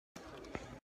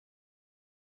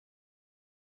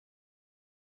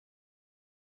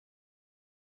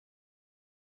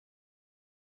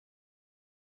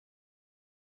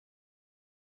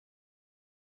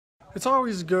It's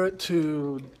always good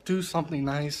to do something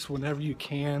nice whenever you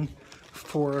can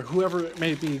for whoever it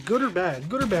may be, good or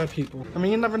bad people. I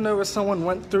mean, you never know if someone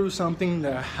went through something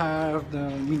that have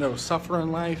them, you know, suffer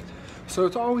in life. So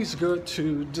it's always good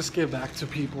to just give back to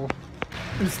people.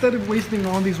 Instead of wasting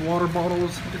all these water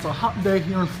bottles, it's a hot day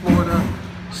here in Florida.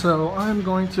 So I'm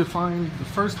going to find the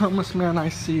first homeless man I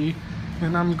see,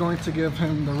 and I'm going to give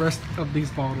him the rest of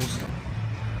these bottles.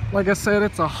 Like I said,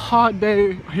 it's a hot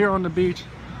day here on the beach.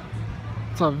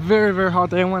 It's a very, very hot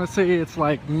day. I want to say it's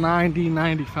like 90,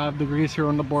 95 degrees here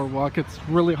on the boardwalk. It's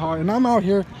really hot, and I'm out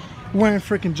here wearing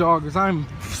freaking joggers.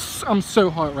 I'm so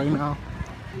hot right now.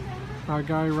 That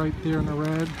guy right there in the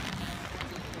red,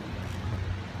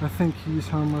 I think he's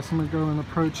homeless. I'm gonna go and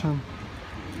approach him,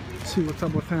 see what's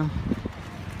up with him.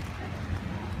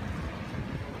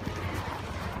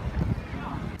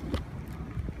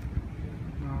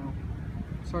 No.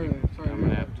 Sorry. I'm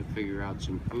gonna have to figure out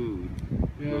some food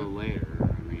a little later.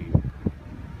 I mean,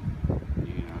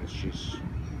 you know,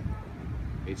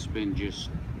 it's been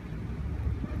just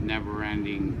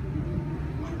never-ending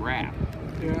crap.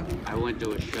 Yeah. I went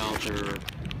to a shelter,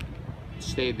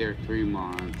 stayed there 3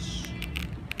 months.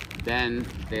 Then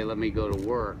they let me go to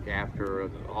work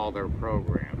after all their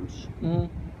programs. Mm-hmm.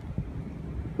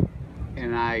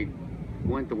 And I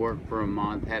went to work for a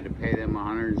month, had to pay them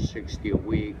 $160 a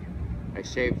week. I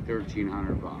saved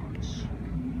 $1,300.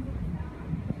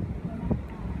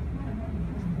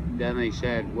 Then they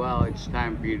said, well, it's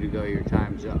time for you to go, your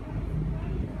time's up.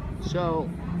 So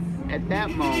at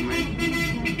that moment,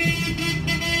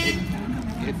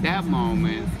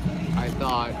 I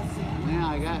thought, man,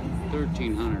 I got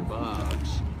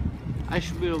 $1,300. I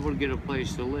should be able to get a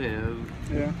place to live.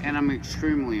 Yeah. And I'm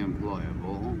extremely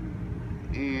employable.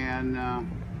 And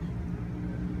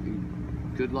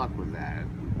good luck with that.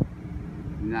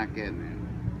 Not getting it.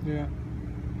 Yeah.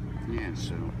 Yeah,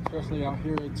 so. Especially out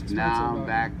here, it's expensive. Now I'm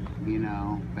back, you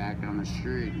know, back on the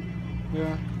street.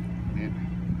 Yeah. Yeah.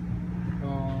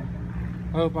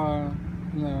 I hope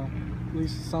you know, at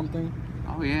least something.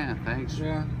 Oh yeah, thanks.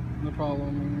 Yeah, no problem.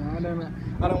 I mean,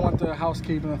 I don't want the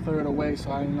housekeeping to throw it away, so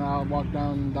I'll walk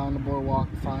down the boardwalk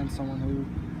and find someone who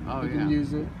can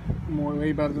use it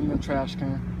way better than the trash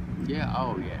can. Yeah.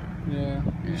 Oh yeah. Yeah.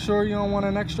 You sure you don't want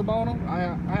an extra bottle? I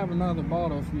have another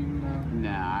bottle if you.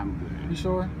 Nah, I'm good. You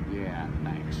sure? Yeah,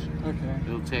 thanks. Okay.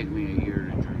 It'll take me a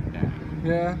year to drink that.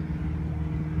 Yeah.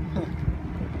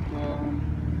 Well,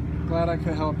 glad I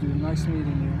could help you. Nice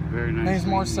meeting you. Very nice. Name's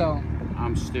Marcel.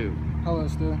 I'm Stu. Hello,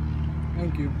 Stu.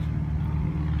 Thank you.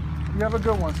 You have a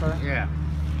good one, sir. Yeah.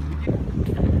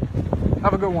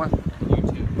 Have a good one. You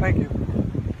too. Thank you.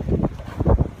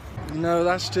 You know,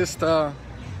 that's just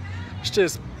it's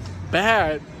just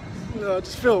bad. You know, I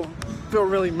just feel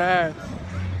really mad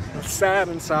and sad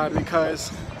inside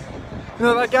because, you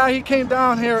know, that guy, he came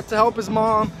down here to help his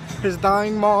mom, his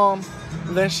dying mom,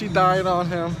 and then she died on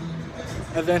him.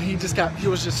 And then he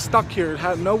was just stuck here,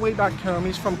 had no way back home.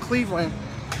 He's from Cleveland.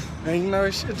 And, you know,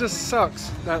 it just sucks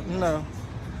that, you know,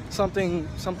 something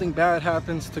bad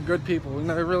happens to good people. You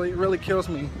know, it really kills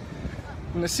me.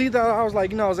 And to see that, I was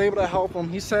like, you know, I was able to help him.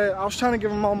 He said, I was trying to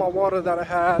give him all my water that I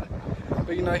had,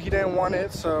 but, you know, he didn't want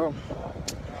it. So,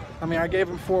 I mean, I gave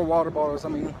him 4 water bottles. I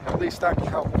mean, at least that can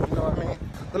help him, you know what I mean?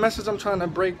 The message I'm trying to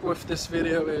break with this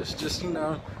video is just, you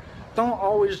know, don't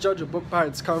always judge a book by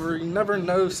its cover. You never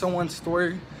know someone's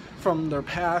story from their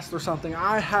past or something.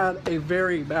 I had a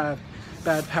very bad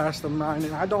past of mine,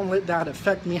 and I don't let that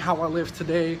affect me how I live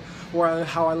today or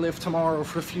how I live tomorrow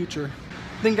for the future.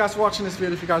 Thank you guys for watching this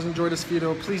video. If you guys enjoyed this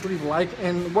video, please leave a like.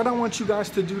 And what I want you guys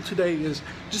to do today is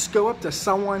just go up to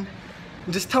someone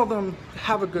and just tell them,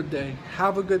 have a good day.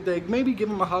 Have a good day. Maybe give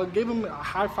them a hug, give them a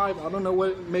high five. I don't know what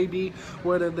it may be,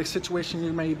 what the situation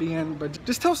you may be in, but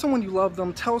just tell someone you love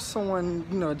them. Tell someone,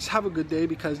 you know, just have a good day,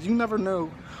 because you never know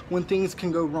when things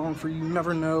can go wrong for you. You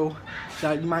never know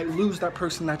that you might lose that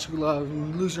person that you love,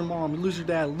 and you lose your mom, you lose your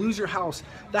dad, lose your house.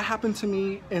 That happened to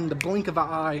me in the blink of an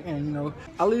eye, and, you know,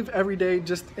 I live every day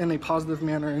just in a positive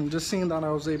manner, and just seeing that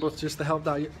I was able to help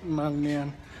that young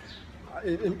man,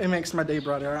 it makes my day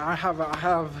brighter.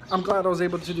 I'm glad I was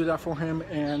able to do that for him,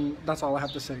 and that's all I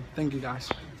have to say. Thank you guys.